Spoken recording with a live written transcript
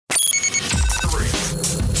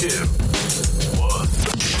2, 1.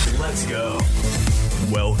 Let's go.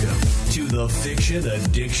 Welcome to the Fiction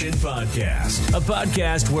Addiction Podcast, a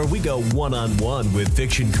podcast where we go one-on-one with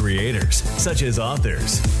fiction creators, such as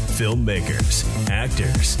authors, filmmakers,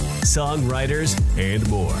 actors, songwriters, and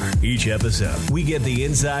more. Each episode, we get the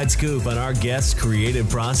inside scoop on our guests' creative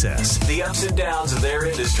process, the ups and downs of their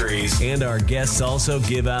industries, and our guests also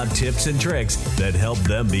give out tips and tricks that help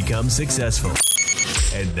them become successful.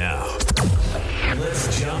 And now,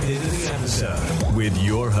 let's jump into the episode with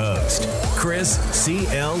your host, Chris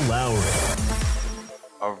C.L. Lowry.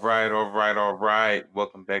 All right.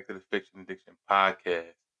 Welcome back to the Fiction Addiction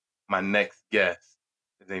Podcast. My next guest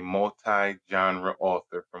is a multi-genre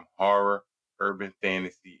author from horror, urban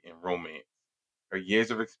fantasy, and romance. Her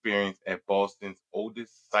years of experience at Boston's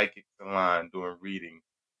oldest psychic salon doing readings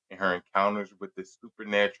and her encounters with the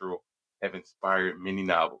supernatural have inspired many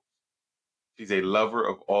novels. She's a lover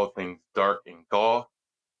of all things dark and goth.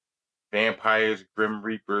 Vampires, grim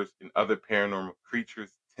reapers, and other paranormal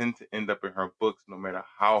creatures tend to end up in her books no matter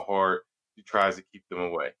how hard she tries to keep them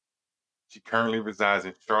away. She currently resides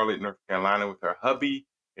in Charlotte, North Carolina with her hubby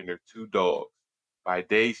and their 2 dogs. By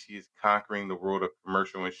day, she is conquering the world of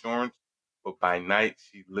commercial insurance, but by night,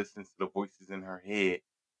 she listens to the voices in her head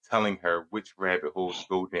telling her which rabbit hole to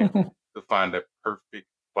go down to find the perfect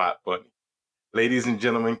plot bunny. Ladies and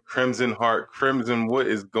gentlemen, Crymsyn Hart. Crymsyn, what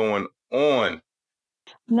is going on?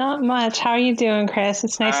 Not much. How are you doing, Chris?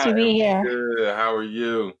 It's nice to be here. Good. How are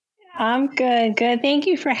you? I'm good. Thank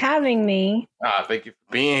you for having me. Thank you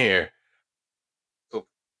for being here. So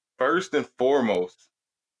first and foremost,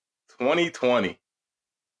 2020.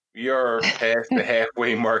 We are past the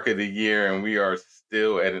halfway mark of the year, and we are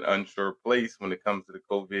still at an unsure place when it comes to the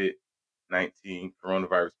COVID-19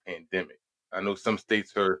 coronavirus pandemic. I know some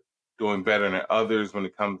states are doing better than others when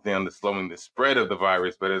it comes down to slowing the spread of the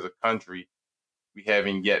virus, but as a country, we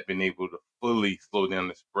haven't yet been able to fully slow down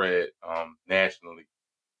the spread nationally.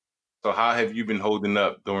 So how have you been holding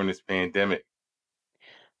up during this pandemic?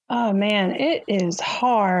 Oh, man, it is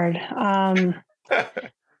hard. I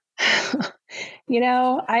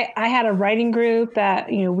had a writing group that,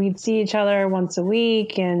 we'd see each other once a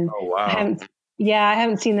week. And Oh, wow. I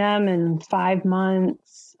haven't seen them in 5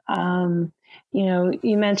 months.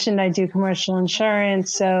 You mentioned I do commercial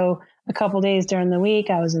insurance. So a couple days during the week,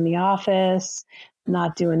 I was in the office,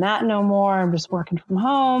 not doing that no more. I'm just working from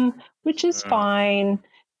home, which is fine.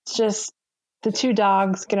 It's just the 2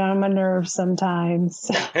 dogs get on my nerves sometimes.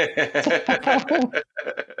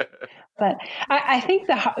 But I think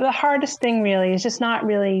the hardest thing really is just not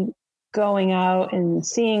really going out and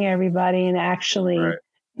seeing everybody and actually,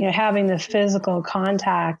 having the physical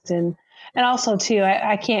contact. And also, too,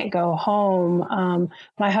 I can't go home.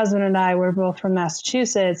 My husband and I were both from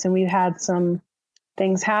Massachusetts, and we've had some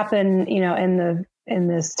things happen, in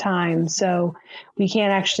this time. So we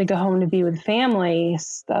can't actually go home to be with family.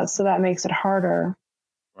 So that makes it harder.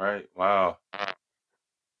 Right. Wow.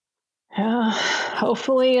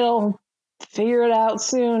 Hopefully it'll figure it out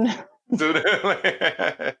soon.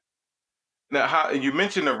 Now, you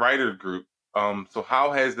mentioned the writer group. So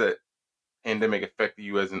how has the pandemic affected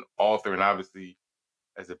you as an author and obviously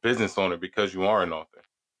as a business owner because you are an author?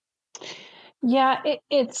 Yeah,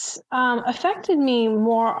 it's affected me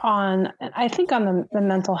more on, I think, on the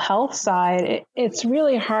mental health side. It's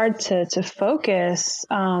really hard to focus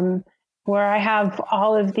where I have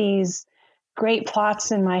all of these great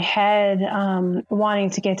plots in my head, wanting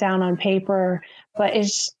to get down on paper, but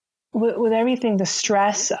it's with everything, the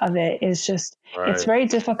stress of it is just, It's very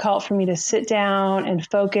difficult for me to sit down and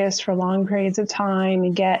focus for long periods of time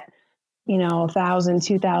and get 1,000,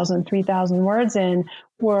 2,000, 3,000 words in,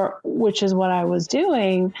 which is what I was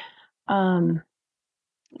doing, whether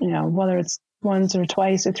it's once or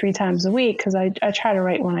twice or 3 times a week, because I try to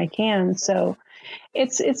write when I can. So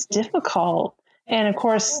it's difficult. And of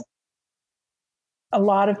course, a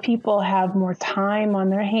lot of people have more time on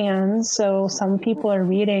their hands. So some people are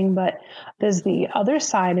reading, but there's the other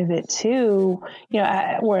side of it too.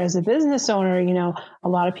 Whereas a business owner, a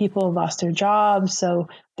lot of people have lost their jobs. So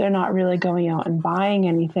they're not really going out and buying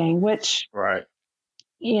anything, which, I'm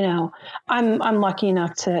lucky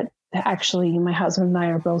enough to actually, my husband and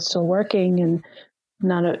I are both still working and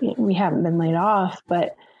we haven't been laid off,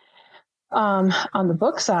 but on the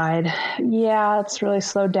book side, it's really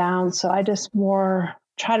slowed down. So I just more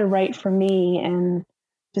try to write for me and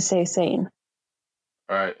to stay sane.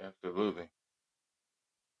 Right, absolutely.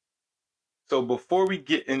 So before we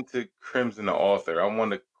get into Crymsyn the author, I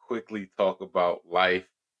want to quickly talk about life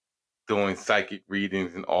doing psychic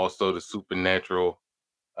readings and also the supernatural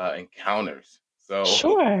encounters. So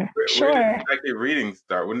Sure. Where did psychic readings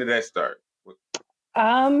start? When did that start?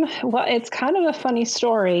 Well, it's kind of a funny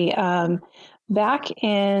story. Back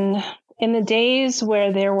in the days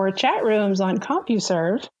where there were chat rooms on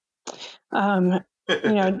CompuServe, um,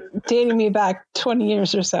 dating me back 20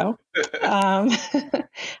 years or so, um,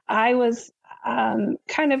 I was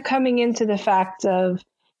kind of coming into the fact of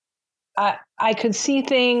I could see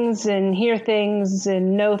things and hear things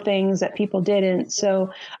and know things that people didn't.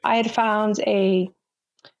 So I had found a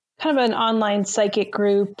kind of an online psychic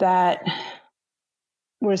group that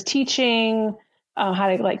was teaching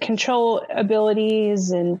how to like control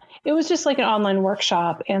abilities, and it was just like an online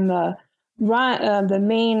workshop. And the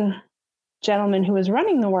main gentleman who was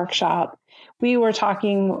running the workshop, we were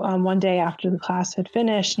talking one day after the class had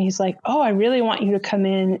finished, and he's like, "Oh, I really want you to come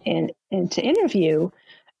in and to interview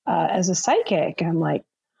as a psychic." And I'm like,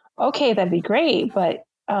 "Okay, that'd be great, but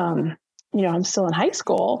I'm still in high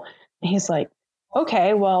school." And he's like,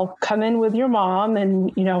 "Okay, well, come in with your mom,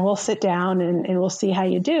 and we'll sit down and we'll see how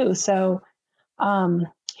you do." So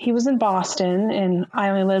he was in Boston, and I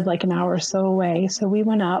only lived like an hour or so away. So we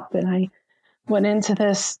went up, and I went into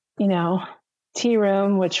this, tea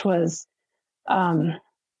room, which was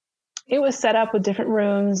it was set up with different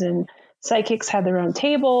rooms, and psychics had their own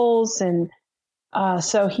tables. And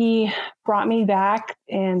so he brought me back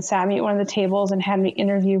and sat me at one of the tables and had me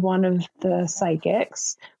interview one of the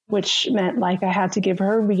psychics, which meant like I had to give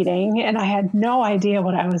her a reading, and I had no idea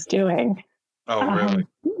what I was doing. Oh, really?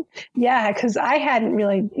 Yeah, because I hadn't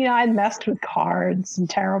really, I'd messed with cards and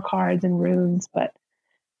tarot cards and runes, but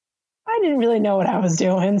I didn't really know what I was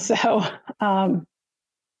doing. So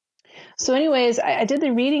anyways, I did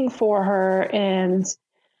the reading for her, and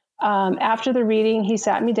after the reading, he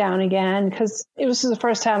sat me down again because it was the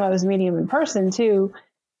first time I was meeting him in person too.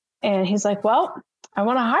 And he's like, "Well, I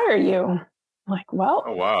want to hire you." I'm like, "Well,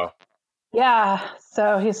 Oh, wow. yeah."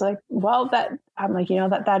 So he's like, "Well, I'm like,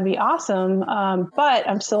 that'd be awesome. But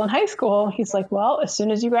I'm still in high school." He's like, "Well, as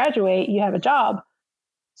soon as you graduate, you have a job."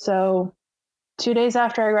 So 2 days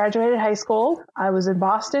after I graduated high school, I was in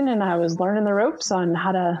Boston, and I was learning the ropes on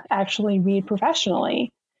how to actually read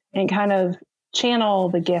professionally and kind of channel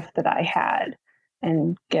the gift that I had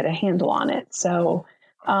and get a handle on it. So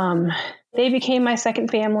they became my second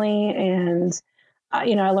family, and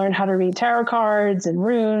I learned how to read tarot cards and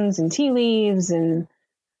runes and tea leaves and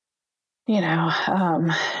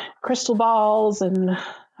crystal balls, and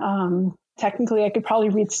technically I could probably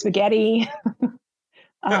read spaghetti.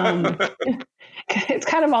 It's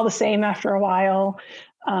kind of all the same after a while.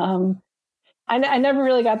 I never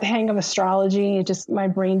really got the hang of astrology. It just, my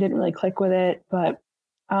brain didn't really click with it. But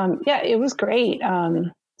yeah, it was great.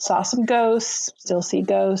 Saw some ghosts, still see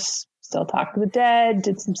ghosts, still talk to the dead,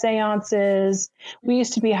 did some seances. We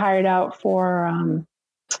used to be hired out for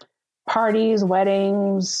parties,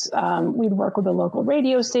 weddings. We'd work with a local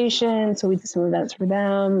radio station. So we did some events for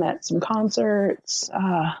them, at some concerts.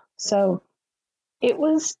 So it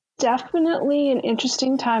was definitely an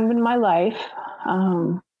interesting time in my life.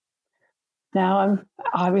 Now I'm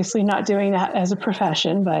obviously not doing that as a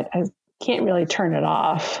profession, but I can't really turn it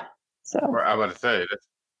off. So Right, I'm about to say that's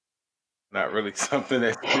not really something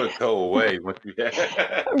that's gonna go away once you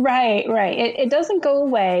have. right. It doesn't go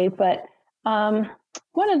away, but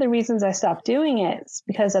one of the reasons I stopped doing it is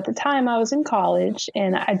because at the time I was in college,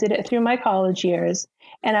 and I did it through my college years,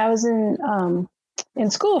 and I was in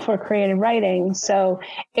school for creative writing. So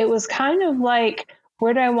it was kind of like,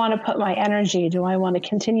 where do I want to put my energy? Do I want to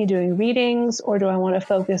continue doing readings, or do I want to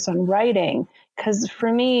focus on writing? Because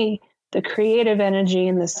for me, the creative energy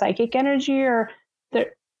and the psychic energy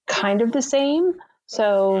they're kind of the same.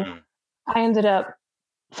 So I ended up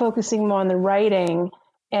focusing more on the writing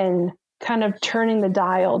and kind of turning the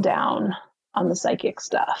dial down on the psychic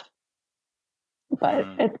stuff. But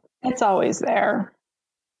it's always there.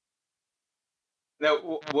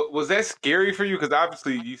 Now, was that scary for you? Because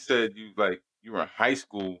obviously you said you were in high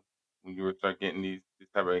school when you were start getting these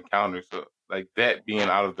type of encounters. So like that being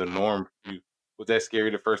out of the norm for you, was that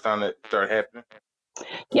scary the first time that started happening?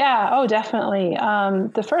 Yeah, oh, definitely.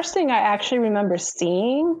 The first thing I actually remember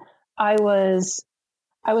seeing, I was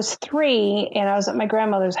 3, and I was at my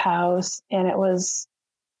grandmother's house, and it was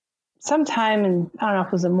sometime in, I don't know if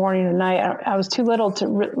it was the morning or night. I was too little to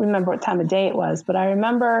remember what time of day it was, but I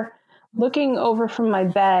remember looking over from my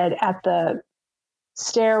bed at the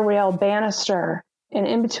stair rail banister, and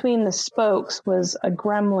in between the spokes was a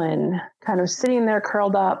gremlin kind of sitting there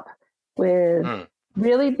curled up with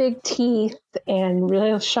really big teeth and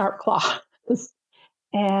really sharp claws.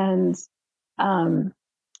 And the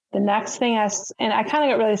next thing I kind of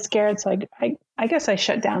got really scared. So I guess I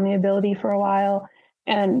shut down the ability for a while.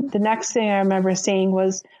 And the next thing I remember seeing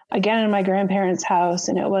was again in my grandparents' house.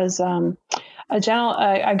 And it was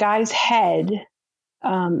a guy's head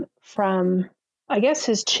from, I guess,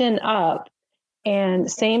 his chin up.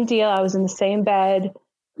 And same deal. I was in the same bed,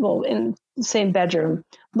 well, in the same bedroom,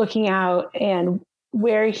 looking out, and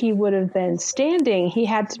where he would have been standing, he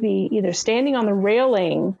had to be either standing on the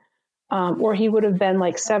railing, or he would have been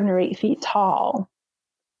like 7 or 8 feet tall.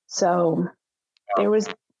 So there was,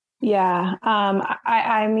 yeah.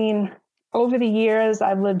 I mean, over the years,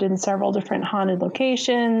 I've lived in several different haunted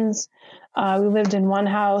locations. We lived in one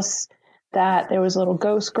house that there was a little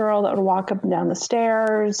ghost girl that would walk up and down the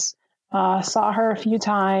stairs. Saw her a few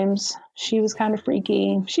times. She was kind of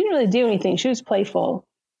freaky. She didn't really do anything. She was playful.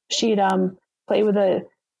 She'd play with a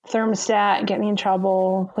thermostat, get me in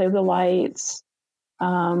trouble, play with the lights,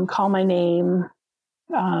 call my name,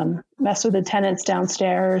 mess with the tenants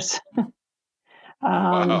downstairs.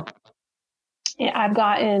 Wow. Yeah, I've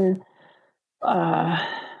gotten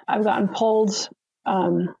pulled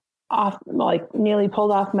off, like nearly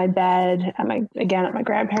pulled off my bed at my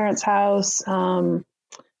grandparents' house.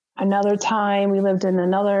 Another time we lived in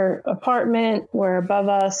another apartment where above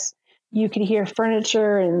us you could hear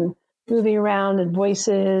furniture and moving around and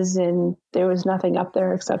voices, and there was nothing up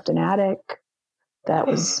there except an attic that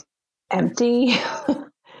was empty.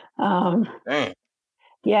 Dang.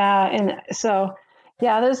 Yeah, and so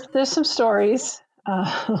yeah, there's some stories.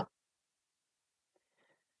 Now,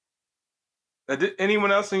 did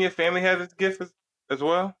anyone else in your family have this gift as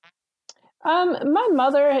well? My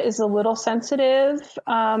mother is a little sensitive,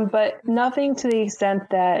 but nothing to the extent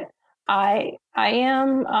that I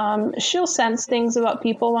am. She'll sense things about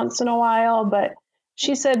people once in a while, but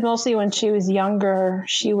she said mostly when she was younger,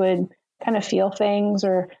 she would kind of feel things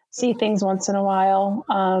or see things once in a while.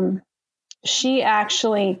 She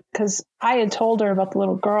actually, because I had told her about the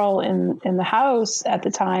little girl in the house at the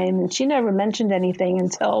time, and she never mentioned anything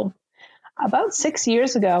until about 6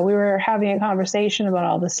 years ago. We were having a conversation about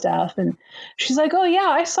all this stuff, and she's like, "Oh yeah,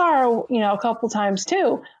 I saw her, a couple times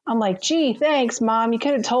too." I'm like, "Gee, thanks, Mom. You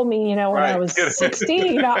could have told me, when I Right. was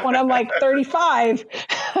 16, not when I'm like 35."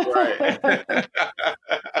 Right.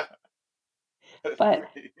 But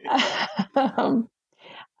um,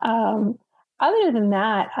 um, other than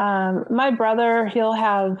that, my brother, he'll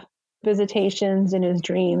have visitations in his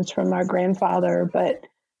dreams from our grandfather, but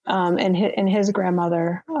and his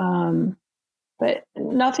grandmother. But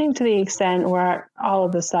nothing to the extent where all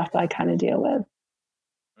of the stuff I kind of deal with.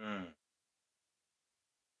 Mm.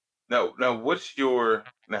 Now,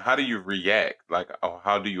 how do you react? Like,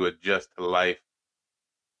 how do you adjust to life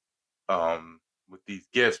with these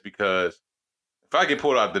gifts? Because if I get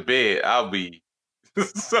pulled out the bed, I'll be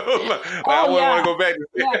so like I Oh wouldn't want yeah, to go back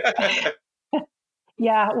yeah, to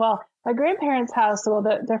yeah. Well, my grandparents' house, well,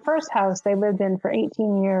 their first house they lived in for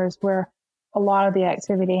 18 years, where a lot of the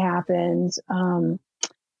activity happened.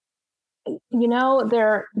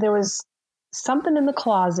 There was something in the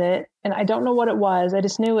closet, and I don't know what it was. I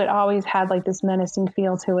just knew it always had like this menacing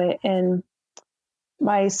feel to it. And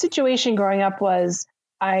my situation growing up was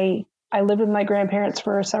I lived with my grandparents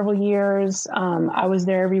for several years. I was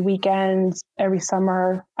there every weekend, every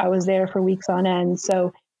summer. I was there for weeks on end.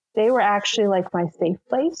 So they were actually like my safe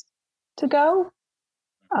place to go.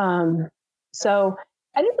 So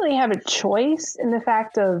I didn't really have a choice in the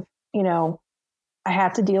fact of, I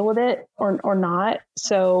had to deal with it or not.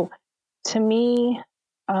 So to me,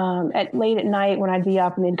 at late at night when I'd be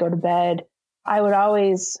up and they'd go to bed, I would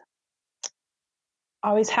always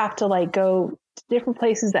have to like go to different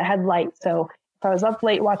places that had light. So if I was up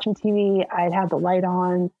late watching TV, I'd have the light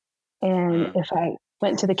on. And if I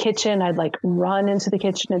went to the kitchen, I'd like run into the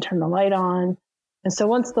kitchen and turn the light on. And so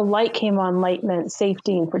once the light came on, light meant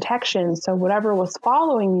safety and protection. So whatever was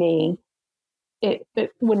following me, it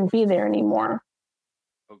wouldn't be there anymore.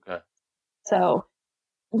 Okay. So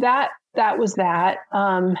that was that.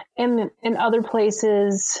 And in other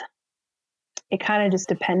places, it kind of just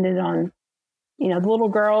depended on, the little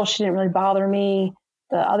girl, she didn't really bother me.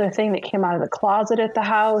 The other thing that came out of the closet at the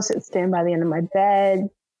house, it stayed by the end of my bed.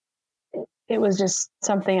 It was just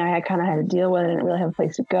something I kind of had to deal with. I didn't really have a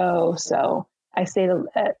place to go. So I stayed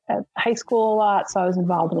at high school a lot. So I was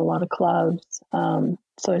involved in a lot of clubs. So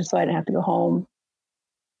I didn't have to go home.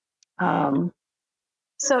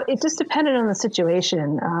 So it just depended on the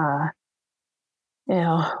situation.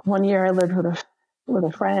 One year I lived with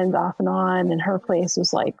a friend off and on, and her place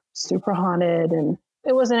was like super haunted, and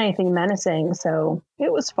it wasn't anything menacing, so it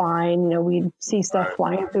was fine. We'd see stuff Right.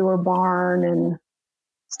 flying through her barn, and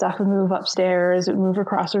stuff would move upstairs, it would move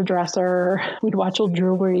across her dresser. We'd watch old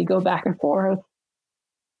jewelry go back and forth.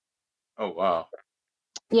 Oh wow.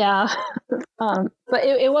 Yeah. But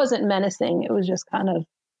it wasn't menacing. It was just kind of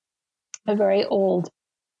a very old,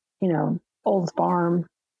 old farm.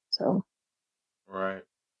 So Right.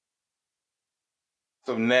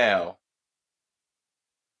 So now,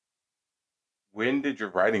 when did your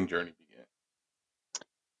writing journey begin?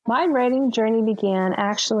 my writing journey began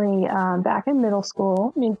actually back in middle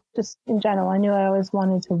school. I mean, just in general, I knew I always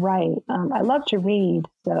wanted to write. I love to read,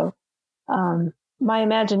 so my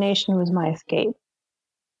imagination was my escape.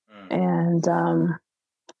 And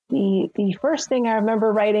the first thing I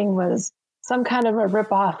remember writing was some kind of a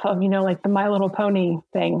ripoff of, like the My Little Pony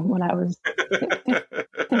thing when I was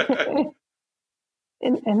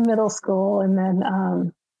in middle school. And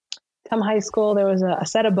then come high school, there was a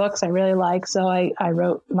set of books I really liked. So I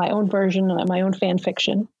wrote my own version, my own fan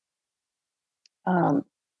fiction. And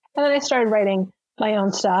then I started writing my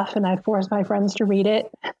own stuff, and I forced my friends to read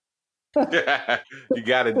it. You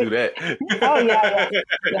got to do that. Oh, yeah.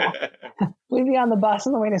 We'd be on the bus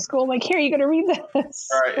on the way to school. I'm like, here, you got to read this.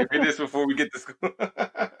 All right, read this before we get to school.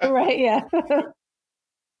 Right, yeah.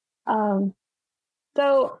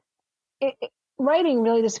 So writing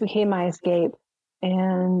really just became my escape.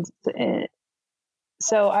 And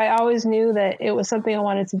so I always knew that it was something I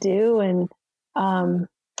wanted to do. And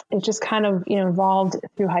it just kind of, evolved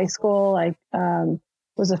through high school. I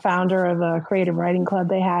was a founder of a creative writing club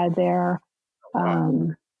they had there.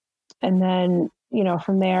 And then,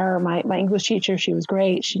 from there, my English teacher, she was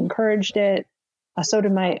great. She encouraged it. So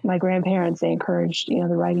did my grandparents. They encouraged, the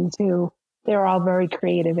writing too. They were all very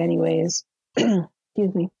creative anyways.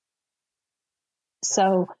 Excuse me.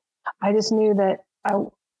 So I just knew that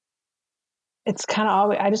it's kind of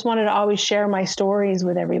always, I just wanted to always share my stories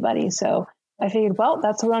with everybody. So I figured, well,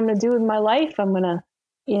 that's what I'm going to do with my life. I'm going to,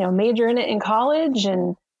 major in it in college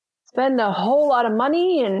and spend a whole lot of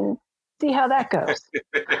money and see how that goes.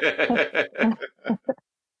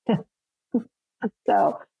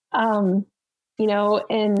 So,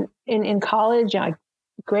 in college,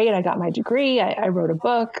 great. I got my degree. I wrote a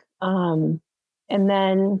book. And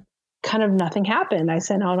then kind of nothing happened. I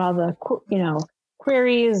sent out all the,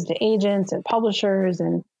 queries to agents and publishers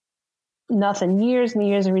and nothing. Years and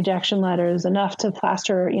years of rejection letters, enough to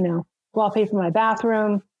plaster, wallpaper my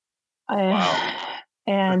bathroom. Wow.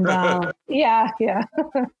 And yeah.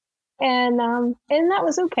 And that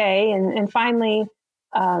was okay. And finally,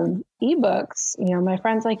 ebooks, my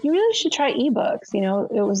friend's like, you really should try ebooks.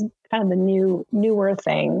 It was kind of the newer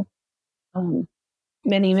thing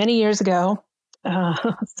many, many years ago.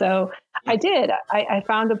 So I did. I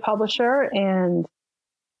found a publisher and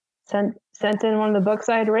sent in one of the books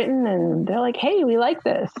I had written, and they're like, hey, we like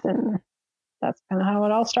this. And that's kind of how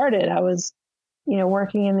it all started. I was,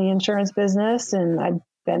 working in the insurance business, and I'd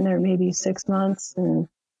been there maybe 6 months and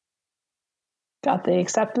got the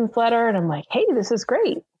acceptance letter, and I'm like, hey, this is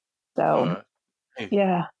great. So,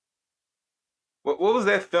 yeah. What was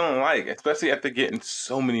that feeling like, especially after getting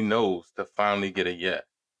so many no's to finally get a yes?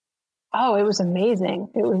 Oh, it was amazing.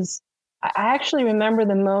 I actually remember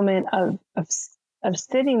the moment of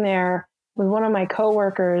sitting there with one of my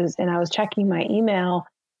coworkers, and I was checking my email,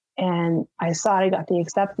 and I saw I got the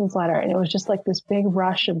acceptance letter, and it was just like this big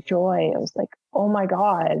rush of joy. It was like, oh my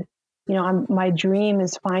God, my dream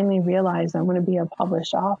is finally realized. I'm going to be a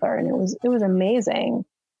published author. And it was amazing,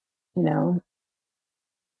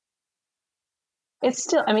 it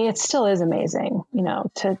still is amazing,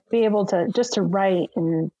 to be able to just to write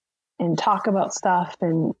and talk about stuff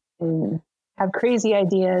and have crazy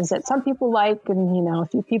ideas that some people like, and a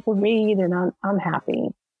few people read, and I'm happy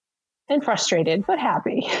and frustrated, but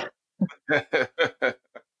happy.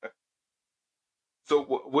 So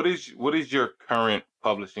what is your current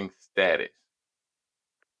publishing status?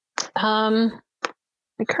 The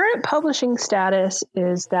current publishing status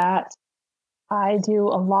is that I do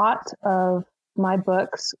a lot of my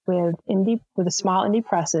books with the small indie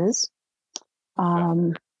presses.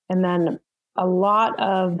 And then a lot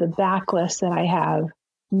of the backlist that I have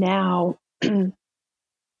now,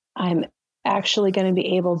 I'm actually going to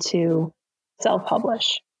be able to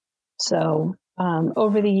self-publish. So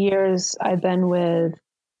over the years, I've been with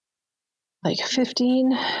like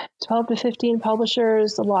 12 to 15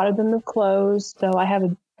 publishers. A lot of them have closed. So I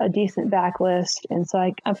have a decent backlist. And so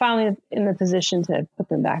I'm finally in the position to put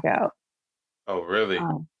them back out. Oh, really?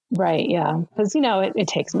 Right. Yeah. Because, it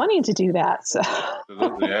takes money to do that. So.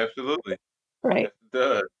 Absolutely. Right.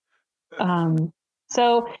 Yes, it does.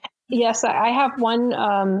 So, yes, I have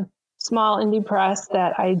one small indie press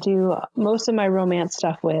that I do most of my romance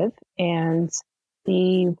stuff with. And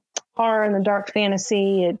the horror and the dark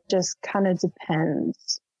fantasy, it just kind of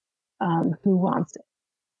depends who wants it,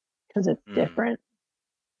 because it's different.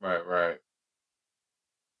 Right.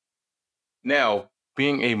 Now,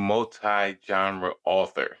 being a multi-genre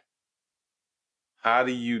author, how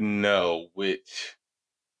do you know which?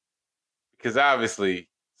 Because obviously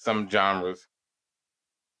some genres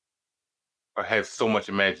have so much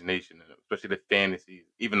imagination in them, especially the fantasies,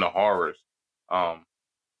 even the horrors. Um,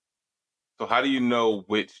 so how do you know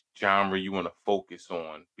which genre you want to focus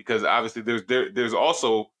on? Because obviously there's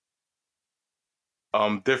also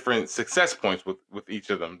different success points with each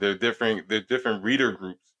of them. They're different reader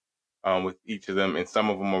groups with each of them, and some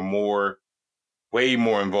of them are way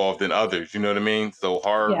more involved than others. You know what I mean? So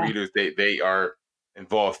horror Yeah. readers, they are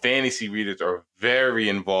involved. Fantasy readers are very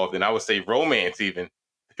involved, and I would say romance even.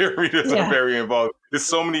 Their readers are Yeah. very involved. There's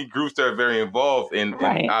so many groups that are very involved, and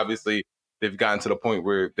Right. obviously they've gotten to the point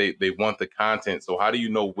where they want the content. So how do you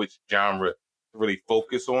know which genre to really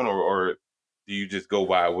focus on, or do you just go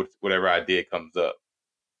by whatever idea comes up?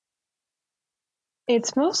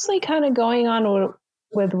 It's mostly kind of going on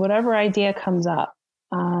with whatever idea comes up.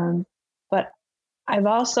 But I've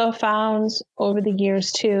also found over the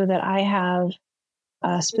years too that I have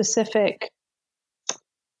specific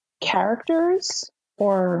characters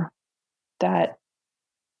or that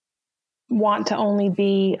want to only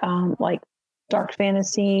be like dark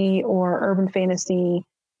fantasy or urban fantasy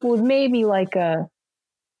with maybe like a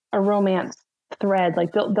romance thread.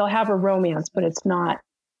 Like they'll have a romance, but it's not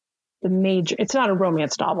it's not a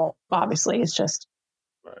romance novel, obviously. It's just,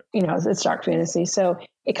 Right. it's dark fantasy. So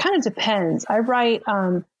it kind of depends. I write,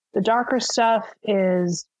 the darker stuff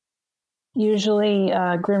is usually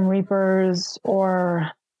Grim Reapers or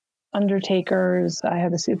Undertakers. I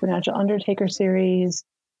have a Supernatural Undertaker series.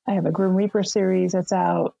 I have a Grim Reaper series that's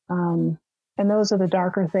out. And those are the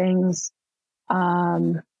darker things.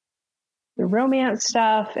 The romance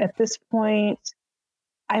stuff at this point,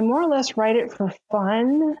 I more or less write it for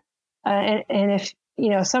fun. And if,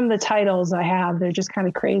 some of the titles I have, they're just kind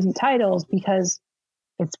of crazy titles because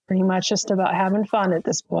it's pretty much just about having fun at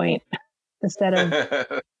this point instead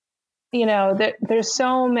of, there's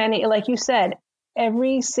so many, like you said,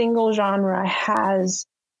 every single genre has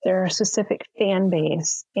their specific fan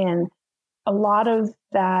base, and a lot of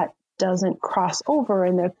that doesn't cross over,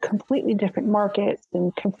 and they're completely different markets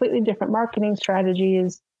and completely different marketing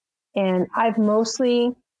strategies. And I've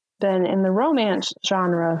mostly been in the romance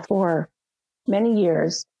genre for many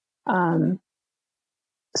years.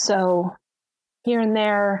 So here and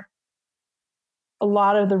there, a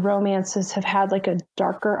lot of the romances have had like a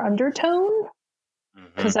darker undertone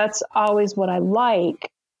because that's always what I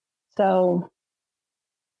like. So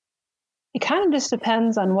it kind of just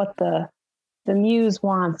depends on what the muse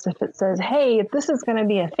wants. If it says, hey, if this is going to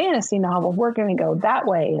be a fantasy novel, we're going to go that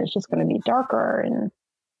way. It's just going to be darker and,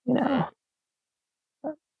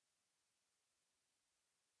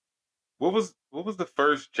 What was the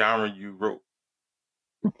first genre you wrote?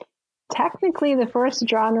 Technically, the first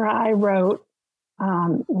genre I wrote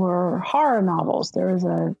were horror novels. There was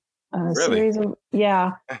a Really? series of,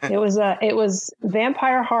 yeah, it was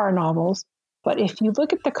vampire horror novels. But if you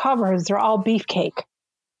look at the covers, they're all beefcake.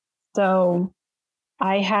 So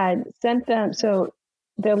I had sent them. So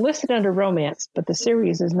they're listed under romance, but the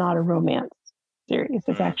series is not a romance series.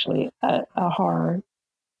 It's actually a horror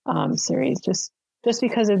series. Just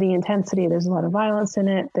because of the intensity, there's a lot of violence in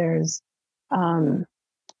it. There's some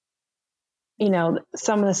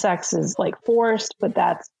of the sex is like forced, but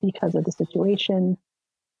that's because of the situation.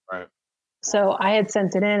 Right. So I had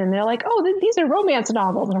sent it in and they're like, oh, these are romance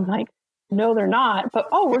novels. And I'm like, no, they're not. But,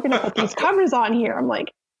 oh, we're going to put these covers on here. I'm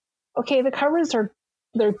like, okay, the covers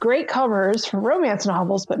they're great covers for romance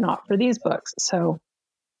novels, but not for these books. So,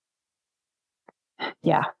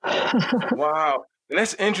 yeah. Wow. And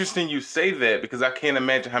that's interesting you say that because I can't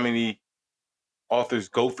imagine how many authors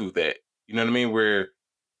go through that. You know what I mean? Where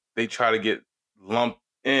they try to get lumped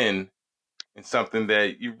in something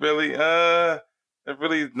that you really that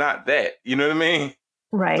really is not that. You know what I mean?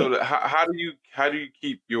 Right. So how do you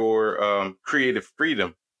keep your creative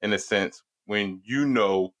freedom in a sense when you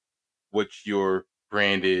know what your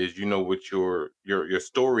brand is, you know what your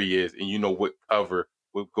story is, and you know what cover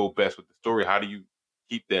would go best with the story? How do you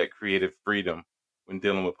keep that creative freedom when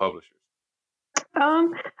dealing with publishers?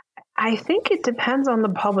 Um, I think it depends on the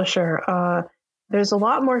publisher. There's a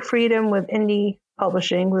lot more freedom with indie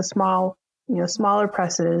publishing with smaller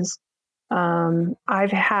presses.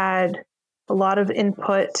 I've had a lot of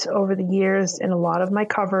input over the years in a lot of my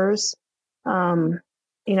covers.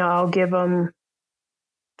 I'll give them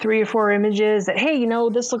 3 or 4 images that, hey,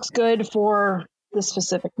 this looks good for this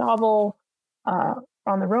specific novel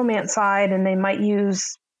on the romance side, and they might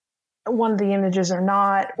use one of the images or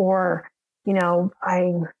not, or,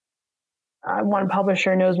 one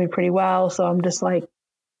publisher knows me pretty well, so I'm just like,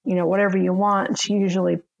 whatever you want. She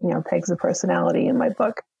usually, pegs the personality in my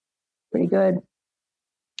book pretty good.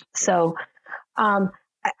 So I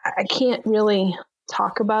can't really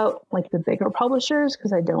talk about like the bigger publishers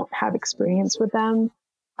because I don't have experience with them.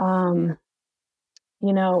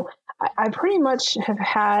 You know, I pretty much have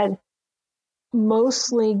had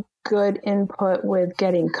mostly good input with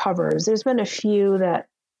getting covers. There's been a few that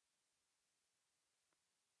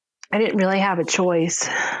I didn't really have a choice,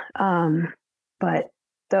 but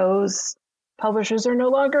those publishers are no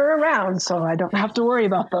longer around, so I don't have to worry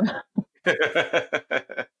about them.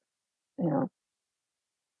 You know.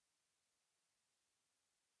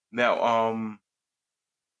 Now,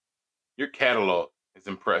 your catalog is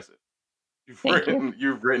impressive. Thank you.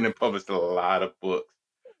 You've written and published a lot of books.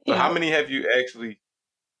 So Yeah. how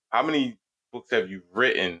many books have you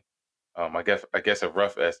written? I guess a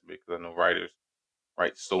rough estimate, because I know writers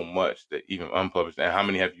write so much that even unpublished. And how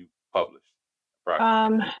many have you published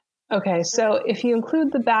approximately? Okay, so if you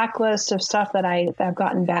include the backlist of stuff that I've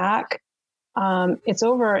gotten back, it's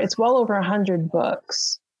well over 100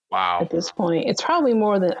 books Wow. at this point. It's probably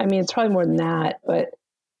more than that, but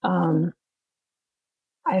I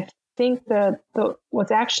think the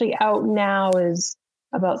what's actually out now is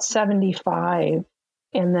about 75,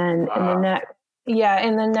 and then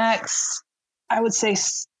in the next, I would say,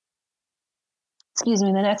 excuse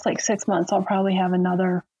me, the next like 6 months, I'll probably have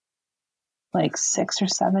another like 6 or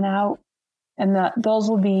 7 out, and those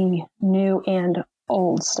will be new and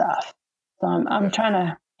old stuff. So I'm trying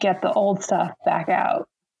to get the old stuff back out.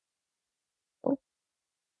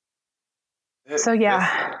 So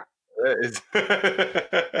yeah, That is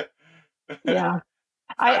yeah.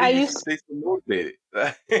 How do I you used stay so motivated?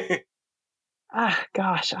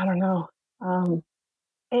 gosh, I don't know.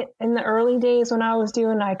 In the early days when I was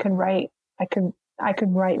doing, I could write. I could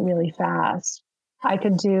write really fast. I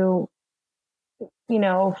could do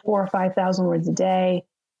 4,000 or 5,000 words a day.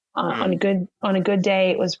 On a good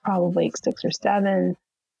day, it was probably like 6 or 7,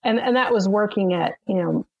 and that was working at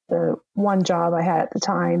the one job I had at the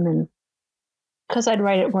time, and because I'd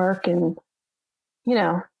write at work, and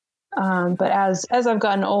but as I've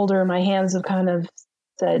gotten older, my hands have kind of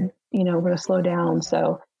said, we're going to slow down.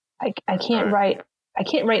 So I can't write. I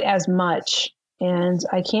can't write as much, and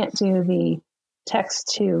I can't do the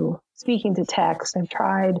speaking to text. I've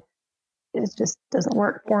tried. It just doesn't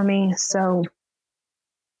work for me. So,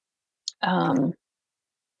 and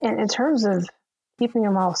in terms of keeping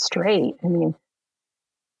them all straight, I mean,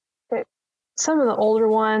 some of the older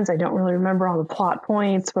ones, I don't really remember all the plot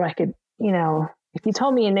points, but I could, if you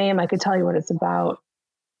told me a name, I could tell you what it's about.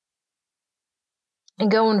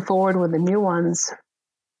 And going forward with the new ones,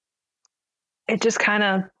 it just kind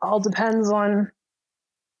of all depends on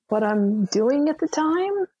what I'm doing at the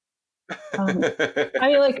time. I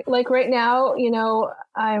mean, like right now,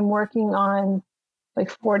 I'm working on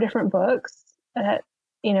like 4 different books at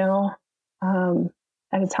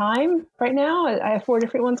a time right now. I have 4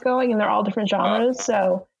 different ones going, and they're all different genres.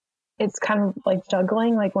 So it's kind of like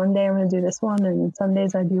juggling. Like one day I'm going to do this one, and some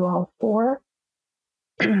days I do all 4.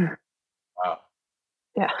 Wow.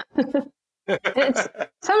 Yeah.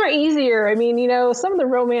 Some are easier. I mean, some of the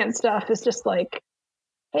romance stuff is just like,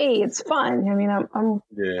 hey, it's fun. I mean, I'm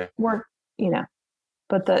work,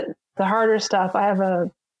 but the harder stuff, I have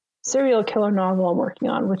a serial killer novel I'm working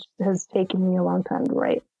on, which has taken me a long time to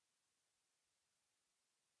write.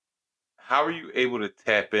 How are you able to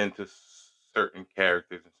tap into certain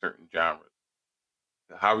characters and certain genres?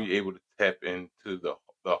 How are you able to tap into the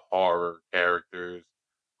horror characters,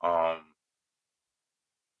 um,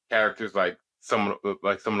 characters like some of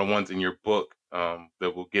the ones in your book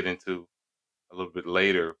that we'll get into a little bit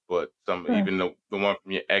later, but even the one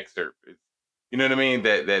from your excerpt, you know what I mean?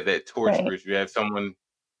 That torturous. You have someone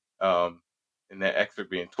in that excerpt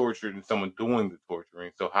being tortured and someone doing the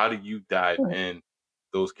torturing. So how do you dive in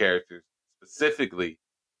those characters specifically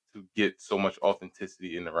to get so much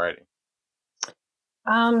authenticity in the writing?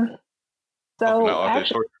 So not out there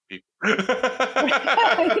actually, torturing people.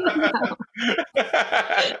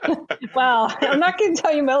 well, I'm not going to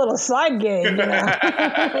tell you my little side gig,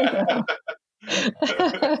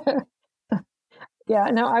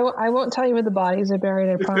 Yeah, no, I won't tell you where the bodies are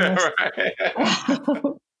buried, I promise.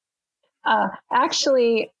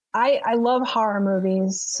 Actually, I love horror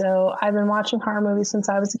movies. So I've been watching horror movies since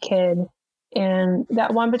I was a kid. And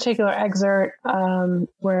that one particular excerpt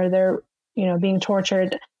where they're, being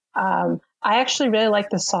tortured, I actually really like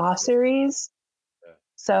the Saw series.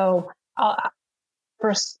 So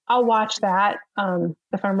I'll watch that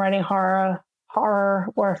if I'm writing horror,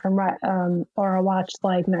 or if or I'll watch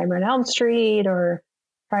like Nightmare on Elm Street or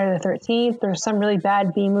Friday the 13th. There's some really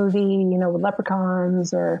bad B movie, with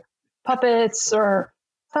leprechauns or puppets or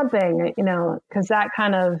something, because that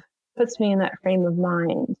kind of puts me in that frame of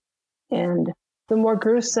mind. And the more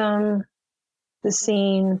gruesome the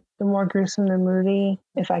scene, the more gruesome the movie,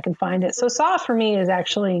 if I can find it. So Saw for me is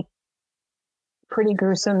actually pretty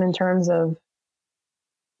gruesome in terms of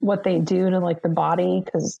what they do to like the body,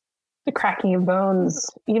 because the cracking of bones,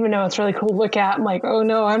 even though it's really cool to look at, I'm like, oh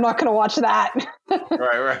no, I'm not going to watch that.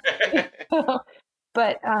 Right.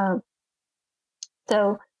 But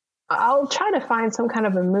so I'll try to find some kind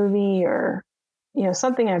of a movie or,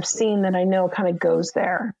 something I've seen that I know kind of goes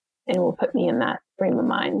there and will put me in that frame of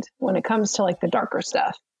mind when it comes to like the darker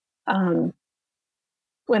stuff. When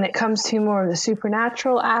it comes to more of the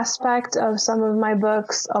supernatural aspect of some of my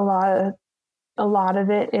books, a lot of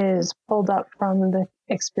it is pulled up from the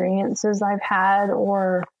experiences I've had,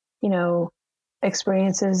 or,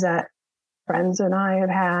 experiences that friends and I have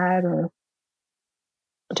had, or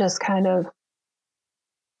just kind of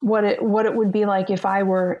what it would be like if I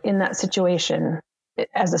were in that situation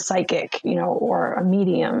as a psychic, or a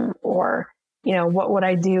medium, or, what would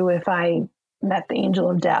I do if I met the angel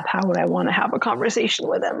of death? How would I want to have a conversation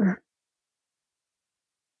with him?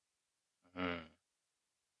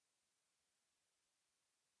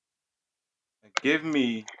 Give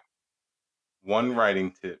me one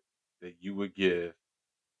writing tip that you would give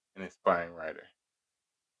an aspiring writer.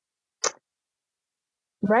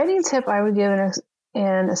 Writing tip I would give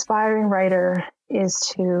an aspiring writer is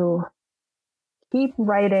to keep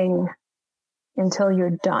writing until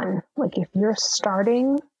you're done. Like if you're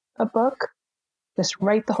starting a book, just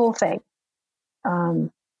write the whole thing.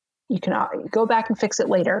 You can go back and fix it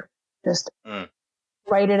later. Just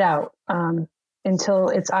write it out until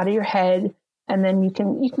it's out of your head, and then you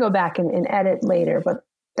can go back and edit later. But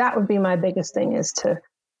that would be my biggest thing, is to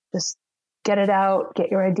just get it out,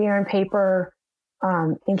 get your idea on paper,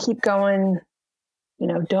 and keep going.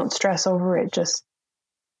 Don't stress over it. Just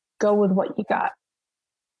go with what you got.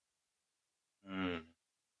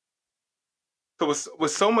 So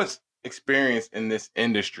with so much experience in this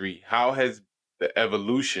industry, how has the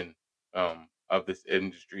evolution of this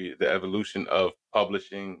industry, the evolution of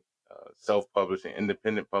publishing, self-publishing,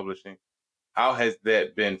 independent publishing, how has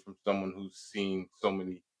that been from someone who's seen so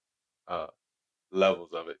many levels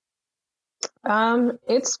of it?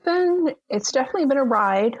 It's definitely been a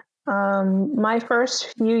ride. My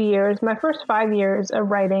first 5 years of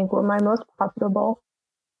writing were my most profitable.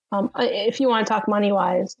 If you want to talk money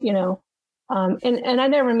wise, and I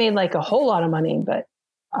never made like a whole lot of money, but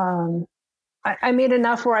I made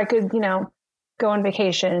enough where I could, go on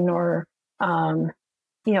vacation or,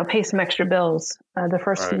 pay some extra bills the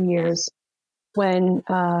first few years when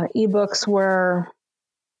ebooks were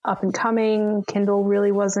up and coming. Kindle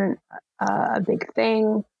really wasn't a big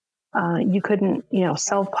thing. You couldn't,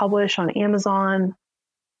 self-publish on Amazon.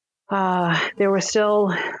 There were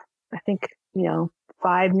still, I think,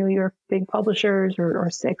 5 New York big publishers or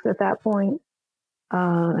 6 at that point.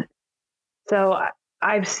 So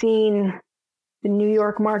I've seen the New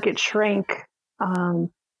York market shrink.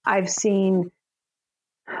 I've seen,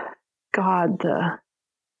 the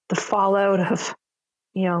fallout of,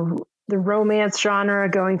 the romance genre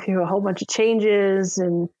going through a whole bunch of changes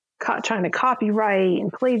and trying to copyright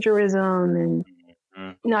and plagiarism and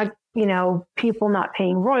not, people not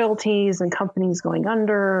paying royalties and companies going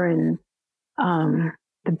under, and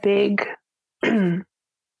the big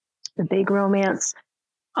romance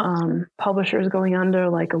publishers going under,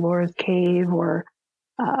 like Alora's Cave or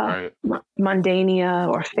Mundania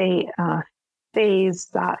or Phase,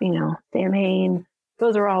 Sam Hain.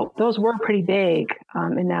 Those were pretty big,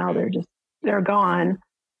 and now they're gone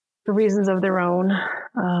for reasons of their own.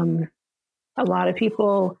 A lot of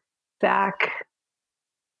people back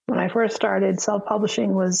when I first started,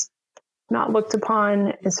 self-publishing was not looked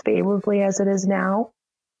upon as favorably as it is now.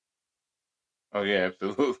 Oh yeah,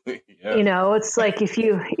 absolutely. Yeah. It's like if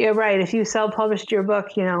you self-published your book,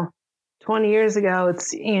 20 years ago,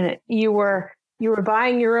 it's, you were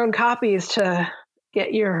buying your own copies to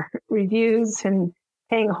get your reviews and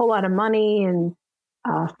paying a whole lot of money and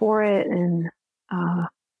for it. And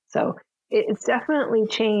so it's definitely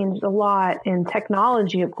changed a lot. And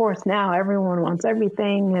technology, of course, now everyone wants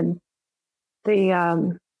everything. And the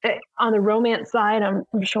on the romance side, I'm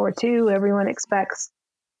sure too, everyone expects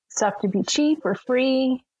stuff to be cheap or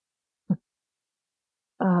free.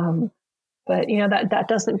 But that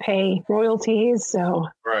doesn't pay royalties. So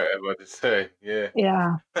right, I was about to say, yeah.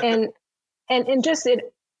 Yeah. And just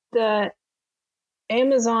the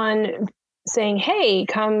Amazon saying, hey,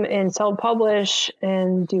 come and self-publish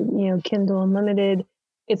and do, Kindle Unlimited.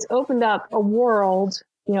 It's opened up a world,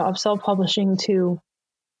 of self-publishing to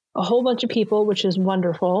a whole bunch of people, which is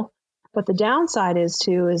wonderful. But the downside is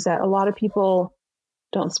that a lot of people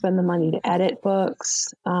don't spend the money to edit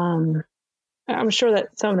books. I'm sure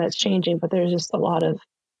that some of that's changing, but there's just a lot of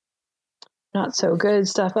not so good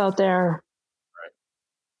stuff out there.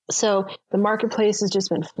 So the marketplace has just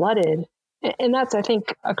been flooded. And that's, I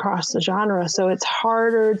think, across the genre. So it's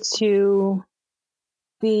harder to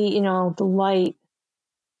be, the light,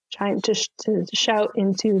 trying to shout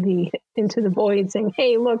into the void saying,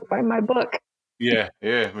 hey, look, buy my book. Yeah.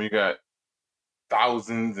 When you got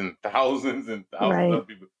thousands and thousands and thousands of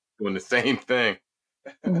people doing the same thing.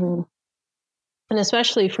 Mm-hmm. And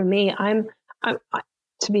especially for me, I'm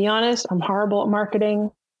to be honest, I'm horrible at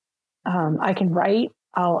marketing. I can write.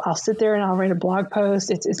 I'll sit there and I'll write a blog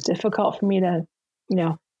post. It's difficult for me to,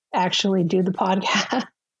 actually do the podcast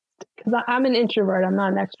because I'm an introvert. I'm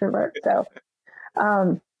not an extrovert.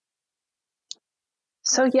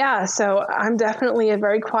 So I'm definitely a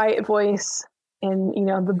very quiet voice in,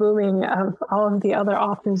 the booming of all of the other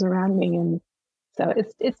authors around me. And so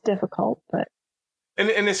it's difficult, but. And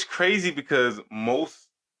it's crazy because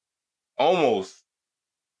almost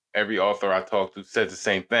every author I talk to says the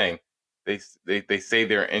same thing. They say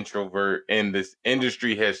they're an introvert, and this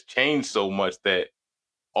industry has changed so much that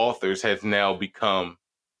authors have now become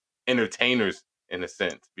entertainers in a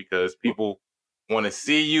sense because people want to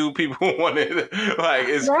see you. People want to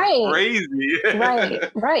it's crazy.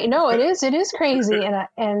 Right. No, it is crazy.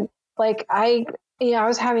 And like I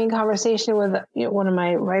was having a conversation with one of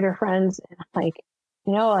my writer friends, and I'm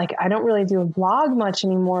like, I don't really do a blog much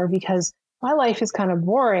anymore because my life is kind of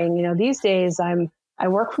boring. These days I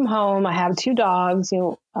work from home. I have 2 dogs,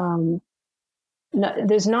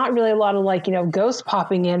 there's not really a lot of ghosts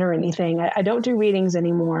popping in or anything. I don't do readings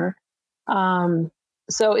anymore.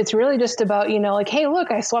 So it's really just about, hey,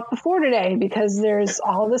 look, I swept the floor today because there's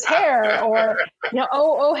all this hair, or,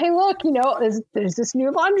 oh, hey, look, there's this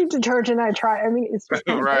new laundry detergent I try. I mean, it's just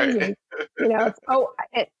kind of crazy. It's,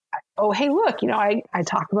 hey, look, I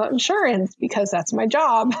talk about insurance because that's my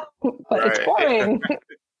job, but it's boring.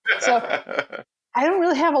 So I don't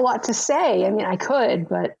really have a lot to say. I mean, I could,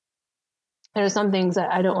 but there's some things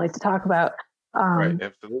that I don't like to talk about. Right,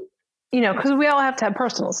 absolutely. Because we all have to have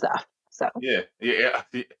personal stuff. So yeah,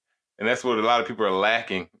 and that's what a lot of people are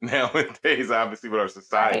lacking nowadays. Obviously, with our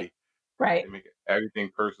society, right, they make everything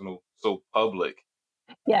personal so public.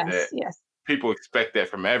 Yes. People expect that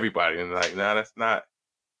from everybody, and like, no, that's not.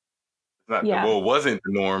 It's not. Yeah. Well, it wasn't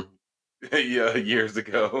the norm years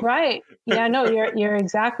ago. Right. Yeah. No, you're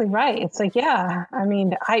exactly right. It's like, yeah. I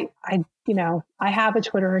mean, I have a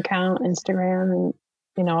Twitter account, Instagram,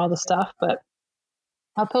 and all the stuff, but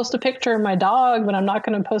I'll post a picture of my dog, but I'm not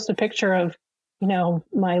going to post a picture of,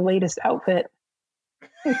 my latest outfit.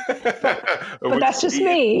 but that's just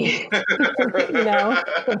me.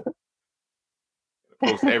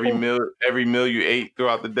 Post every meal you ate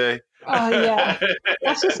throughout the day. Oh yeah,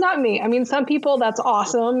 that's just not me. I mean, some people, that's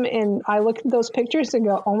awesome, and I look at those pictures and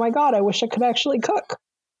go, "Oh my god, I wish I could actually cook,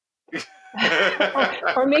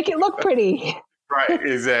 or make it look pretty." Right,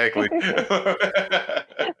 exactly.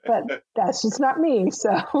 But that's just not me. So,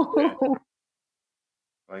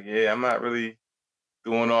 I'm not really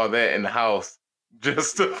doing all that in the house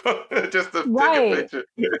just to take a picture.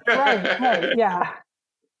 Right, yeah.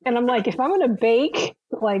 And I'm like, if I'm going to bake,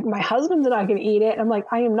 like my husband's not going to eat it. I'm like,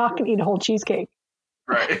 I am not going to eat a whole cheesecake.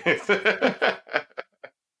 Right.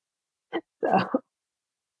 So.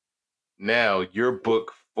 Now, your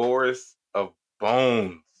book, Forest of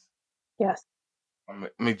Bones. Yes.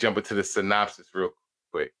 Let me jump into the synopsis real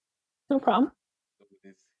quick. No problem.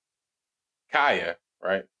 It's Kaya,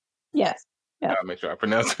 right? Yes. Yeah. I'll make sure I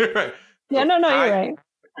pronounce it right. Yeah, so no, you're right.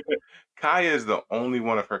 Kaya is the only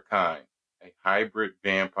one of her kind, a hybrid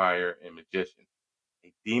vampire and magician.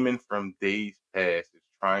 A demon from days past is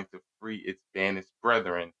trying to free its banished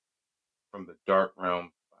brethren from the dark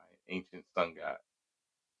realm by an ancient sun god.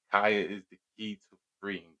 Kaya is the key to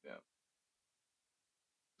freeing them.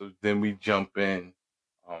 So then we jump in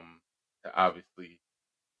to obviously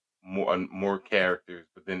more characters,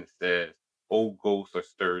 but then it says old ghosts are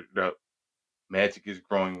stirred up, magic is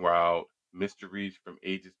growing wild, mysteries from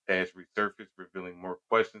ages past resurface, revealing more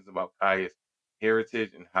questions about Kaya's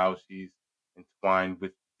heritage and how she's entwined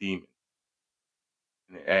with demons.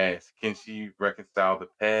 And it asks, can she reconcile the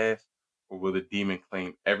past, or will the demon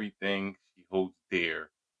claim everything she holds dear,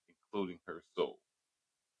 including her soul?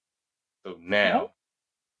 So now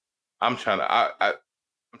I'm trying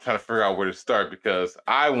to figure out where to start because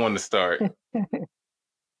I want to start.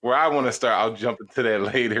 Where I want to start, I'll jump into that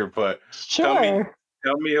later. But sure.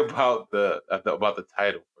 Tell me about the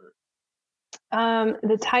title first.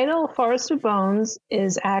 The title "Forest of Bones"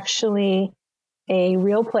 is actually a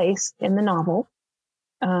real place in the novel.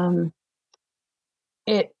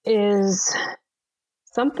 It is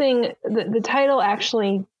something, the title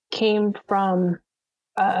actually came from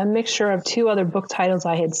a mixture of two other book titles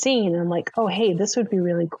I had seen. And I'm like, oh, hey, this would be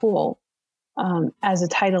really cool as a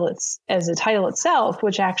title itself,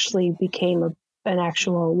 which actually became an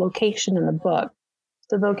actual location in the book.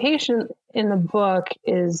 The location in the book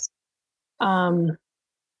is, it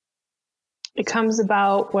comes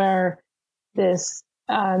about where this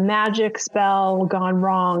magic spell gone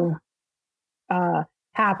wrong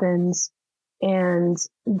happens, and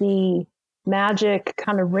the magic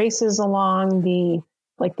kind of races along the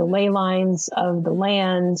ley lines of the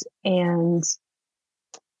land and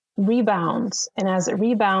rebounds. And as it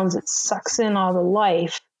rebounds, it sucks in all the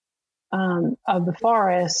life of the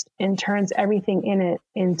forest and turns everything in it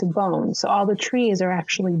into bone. So all the trees are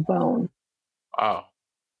actually bone. Wow.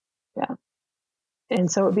 Yeah.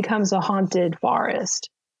 And so it becomes a haunted forest,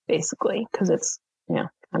 basically, because it's,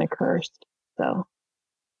 kind of cursed. So.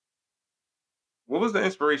 What was the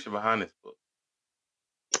inspiration behind this book?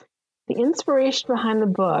 The inspiration behind the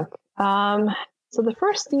book. So the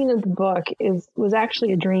first scene of the book was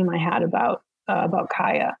actually a dream I had about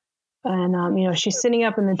Kaya, and she's sitting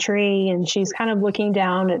up in the tree and she's kind of looking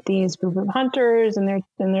down at these group of hunters, and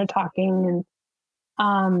they're talking,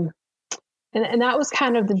 and that was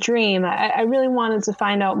kind of the dream. I really wanted to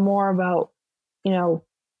find out more about,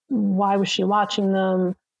 why was she watching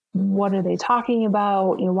them? What are they talking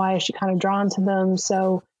about? Why is she kind of drawn to them?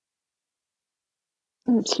 So,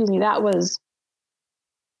 excuse me, that was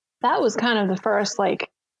kind of the first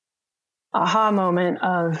aha moment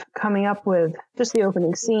of coming up with just the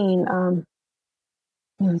opening scene. I'm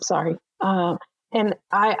sorry. And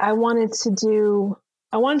I wanted to do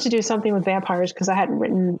something with vampires because I hadn't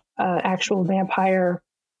written an actual vampire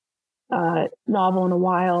novel in a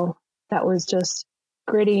while that was just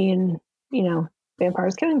gritty and,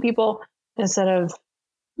 vampires killing people instead of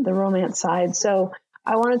the romance side. So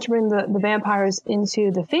I wanted to bring the vampires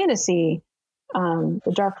into the fantasy,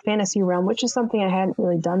 the dark fantasy realm, which is something I hadn't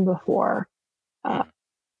really done before.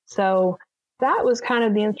 So that was kind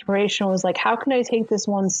of the inspiration, was like, how can I take this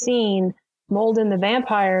one scene, mold in the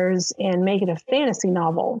vampires, and make it a fantasy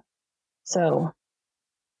novel? So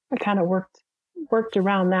I kind of worked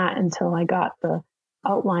around that until I got the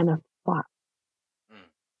outline of the plot.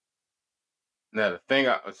 Now the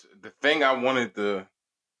thing I wanted to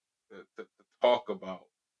talk about,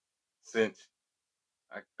 since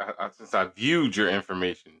I viewed your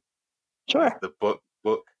information, is Sure. the book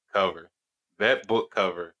cover. That book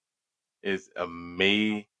cover is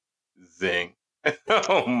amazing.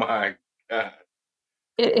 Oh my god!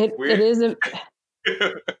 It is it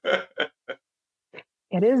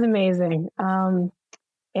is amazing. And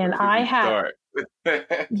I had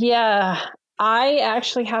yeah, I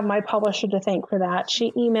actually have my publisher to thank for that.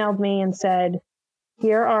 She emailed me and said,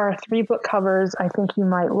 here are 3 book covers I think you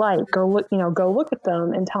might like. Go look at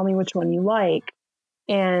them and tell me which one you like.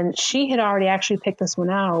 And she had already actually picked this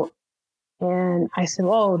one out. And I said,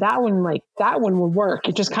 oh, that one would work.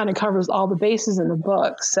 It just kind of covers all the bases in the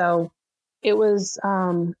book. So it was,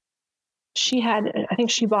 I think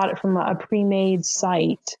she bought it from a pre-made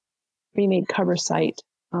cover site.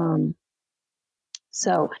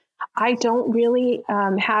 So I don't really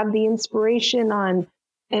have the inspiration on,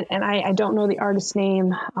 and I don't know the artist's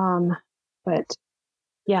name, but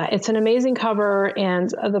yeah, it's an amazing cover, and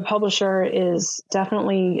the publisher is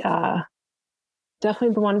definitely the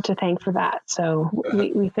one to thank for that. So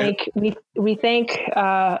we thank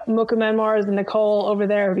Mooka Memoirs and Nicole over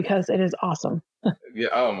there, because it is awesome. Yeah.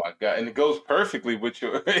 Oh my god! And it goes perfectly with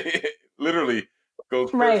your literally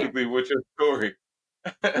goes Right. perfectly with your story.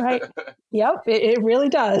 Right. Yep. It really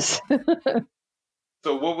does.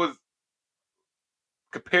 So what was,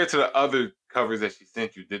 compared to the other covers that she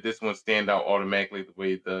sent you, did this one stand out automatically the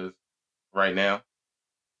way it does right now?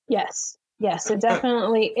 Yes. It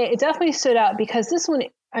definitely stood out, because this one,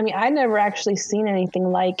 I mean, I'd never actually seen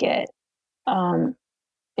anything like it, in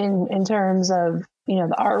terms of,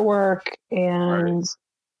 the artwork, and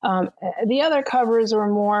the other covers were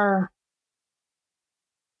more,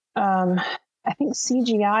 I think,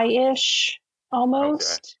 CGI-ish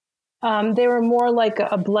almost. Okay. They were more like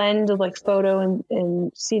a blend of like photo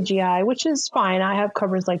and CGI, which is fine. I have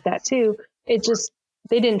covers like that too. It just,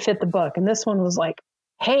 they didn't fit the book. And this one was like,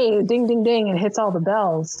 hey, ding, ding, ding, and hits all the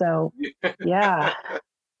bells. So yeah.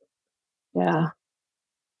 Yeah.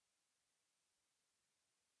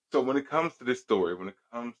 So when it comes to this story, when it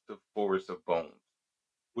comes to Forest of Bones,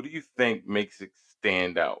 what do you think makes it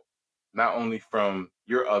stand out? Not only from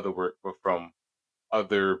your other work, but from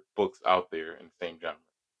other books out there in the same genre?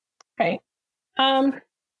 Right.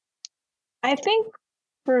 I think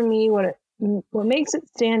for me, what makes it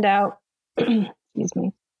stand out, excuse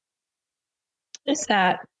me, is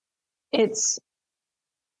that it's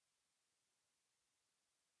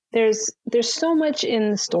there's so much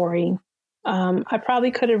in the story. I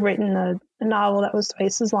probably could have written a novel that was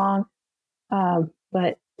twice as long,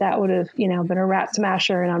 but that would have, been a rat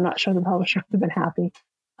smasher, and I'm not sure the publisher would have been happy.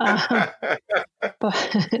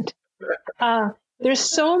 But there's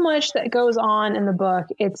so much that goes on in the book.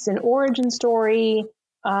 It's an origin story.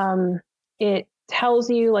 It tells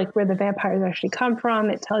you like where the vampires actually come from.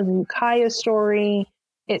 It tells you Kaya's story.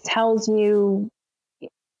 It tells you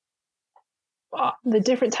the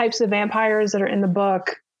different types of vampires that are in the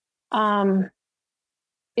book.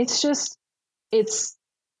 It's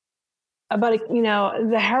about,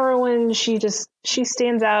 the heroine. She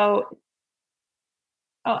stands out.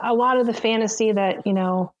 A lot of the fantasy that,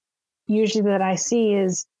 usually that I see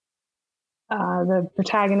is the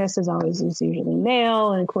protagonist is usually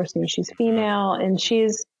male. And of course, she's female, and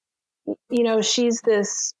she's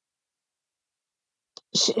this,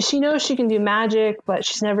 she knows she can do magic, but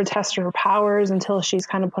she's never tested her powers until she's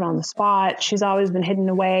kind of put on the spot. She's always been hidden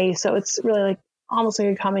away. So it's really like almost like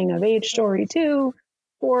a coming of age story too.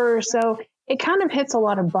 Or so it kind of hits a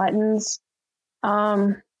lot of buttons. So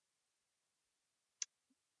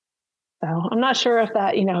I'm not sure if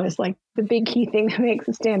that, is like the big key thing that makes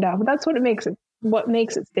it stand out, but that's what makes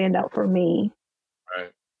it stand out for me.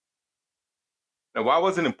 Right. Now, why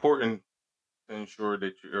was it important to ensure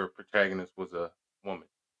that your protagonist was a woman?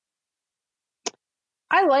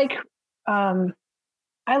 I like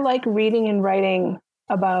reading and writing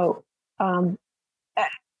about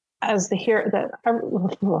as the hero that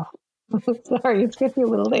sorry, it's getting a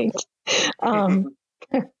little late.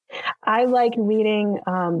 I like reading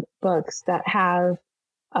books that have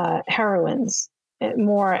heroines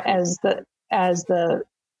more as the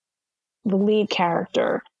lead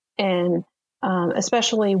character, and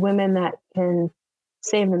especially women that can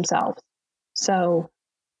save themselves. So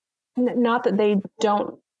not that they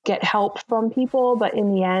don't get help from people, but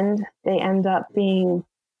in the end, they end up being,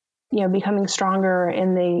 becoming stronger,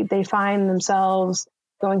 and they find themselves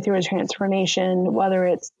going through a transformation, whether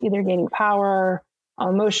it's either gaining power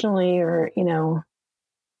emotionally or,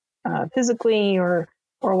 physically or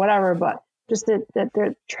whatever, but just that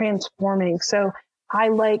they're transforming. So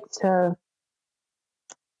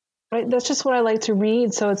that's just what I like to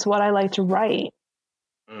read. So it's what I like to write.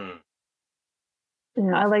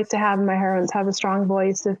 I like to have my heroines have a strong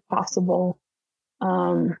voice if possible.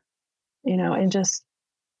 And just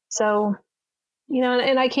so,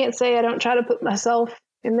 and I can't say I don't try to put myself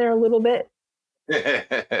in there a little bit.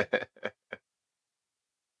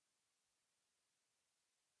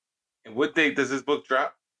 And what date does this book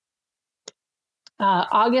drop?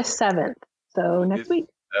 August 7th. So next week.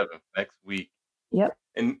 7th, next week. Yep.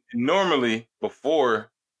 And normally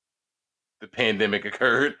before the pandemic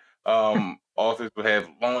occurred, authors would have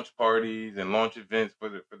launch parties and launch events for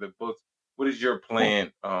the books. What is your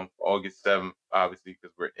plan for August 7th? Obviously,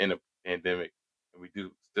 because we're in a pandemic and we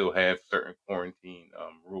do still have certain quarantine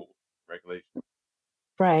rules, regulations.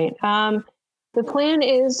 Right. The plan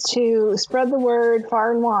is to spread the word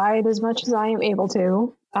far and wide as much as I am able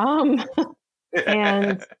to. And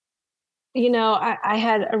I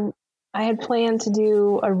had planned to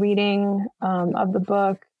do a reading of the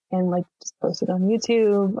book and like just post it on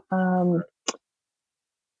YouTube.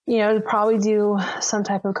 To probably do some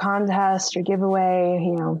type of contest or giveaway,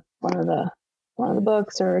 one of the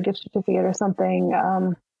books or a gift certificate or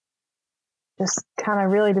something. Just kind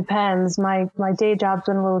of really depends. My day job's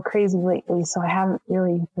been a little crazy lately, so I haven't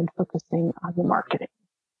really been focusing on the marketing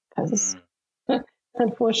because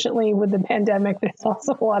unfortunately with the pandemic, there's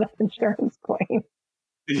also a lot of insurance claims.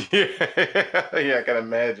 Yeah, I can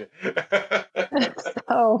imagine.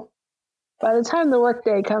 So by the time the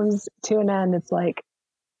workday comes to an end, it's like,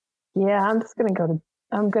 yeah,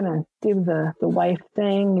 I'm gonna do the wife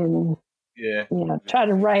thing and try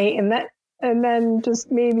to write and then just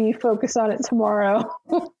maybe focus on it tomorrow.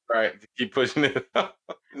 Right, to keep pushing it.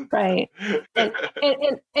 Right,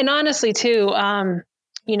 and honestly too, I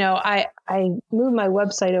moved my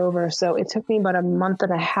website over, so it took me about a month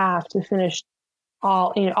and a half to finish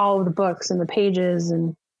all of the books and the pages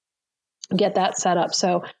and get that set up.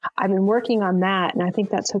 So I've been working on that, and I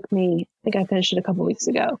think I finished it a couple weeks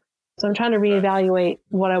ago. So I'm trying to reevaluate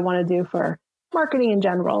what I want to do for marketing in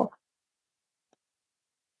general.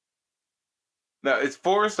 Now, is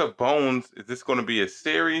Forest of Bones, is this going to be a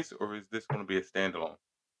series or is this going to be a standalone?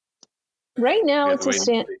 Right now it's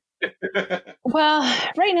right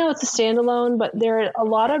now it's a standalone, but there are a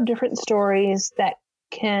lot of different stories that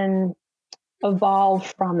can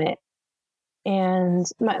evolve from it. And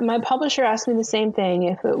my publisher asked me the same thing,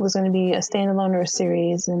 if it was going to be a standalone or a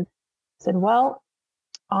series. And I said, well,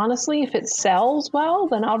 honestly, if it sells well,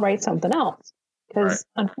 then I'll write something else. Because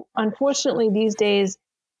unfortunately, these days,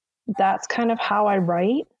 that's kind of how I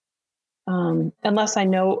write. Unless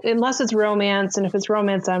it's romance. And if it's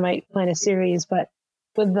romance, I might plan a series. But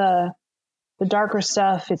with the darker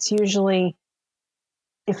stuff, it's usually,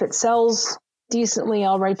 if it sells decently,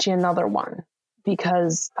 I'll write you another one,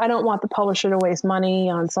 because I don't want the publisher to waste money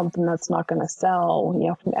on something that's not going to sell,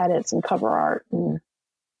 from edits and cover art. And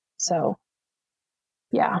so,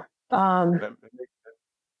 yeah. Yeah.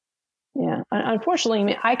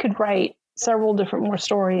 Unfortunately, I could write several different more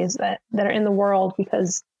stories that are in the world,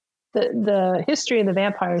 because the history of the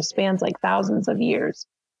vampires spans like thousands of years.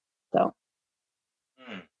 So.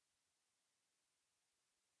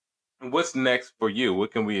 And what's next for you?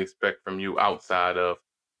 What can we expect from you outside of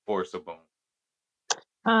Forest of Bones?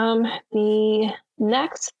 The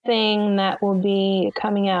next thing that will be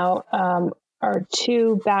coming out are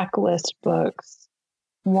 2 backlist books.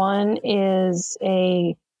 One is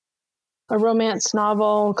a romance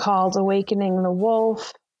novel called Awakening the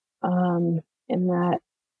Wolf, and that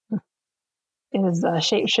is a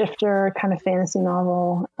shapeshifter kind of fantasy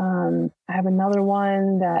novel. I have another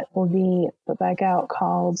one that will be put back out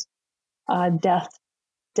called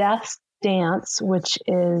Death's Dance, which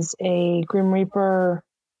is a Grim Reaper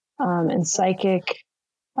and psychic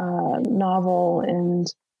novel, and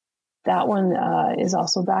that one is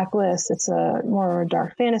also backlist. It's a more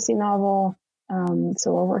dark fantasy novel,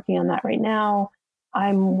 so we're working on that right now.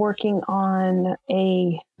 I'm working on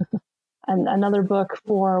another book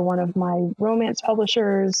for one of my romance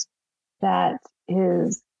publishers that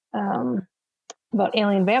is about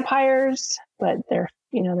alien vampires, but they're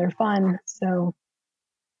fun. So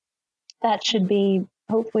that should be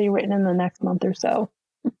hopefully written in the next month or so.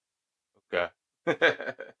 Okay.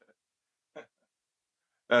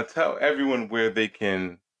 Now tell everyone where they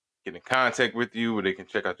can get in contact with you, where they can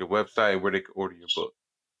check out your website, where they can order your book.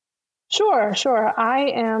 Sure.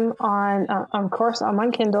 I am on, of course, I'm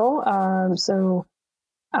on Kindle. So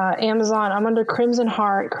Amazon, I'm under Crymsyn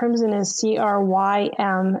Hart. Crymsyn is CrymsynHart.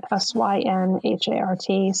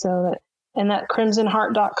 So that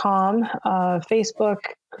crymsynhart.com, Facebook,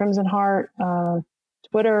 Crymsyn Hart,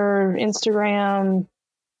 Twitter, Instagram,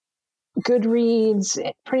 Goodreads.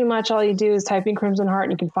 Pretty much all you do is type in Crymsyn Hart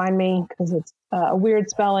and you can find me, because it's a weird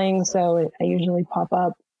spelling. So I usually pop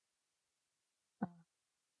up.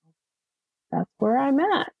 That's where I'm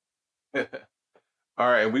at. All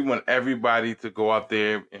right. We want everybody to go out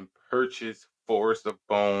there and purchase Forest of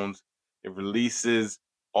Bones. It releases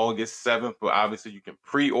August 7th, but obviously you can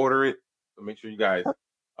pre-order it. So make sure you guys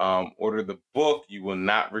order the book. You will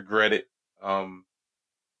not regret it.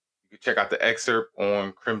 You can check out the excerpt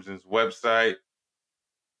on Crymsyn's website.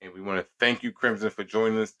 And we want to thank you, Crymsyn, for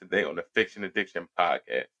joining us today on the Fiction Addiction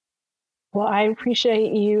Podcast. Well, I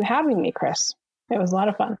appreciate you having me, Chris. It was a lot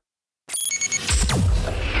of fun.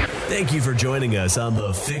 Thank you for joining us on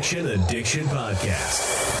the Fiction Addiction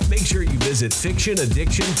Podcast. Make sure you visit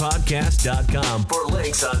fictionaddictionpodcast.com for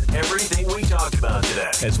links on everything we talked about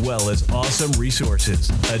today, as well as awesome resources,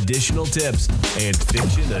 additional tips, and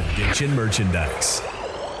Fiction Addiction merchandise.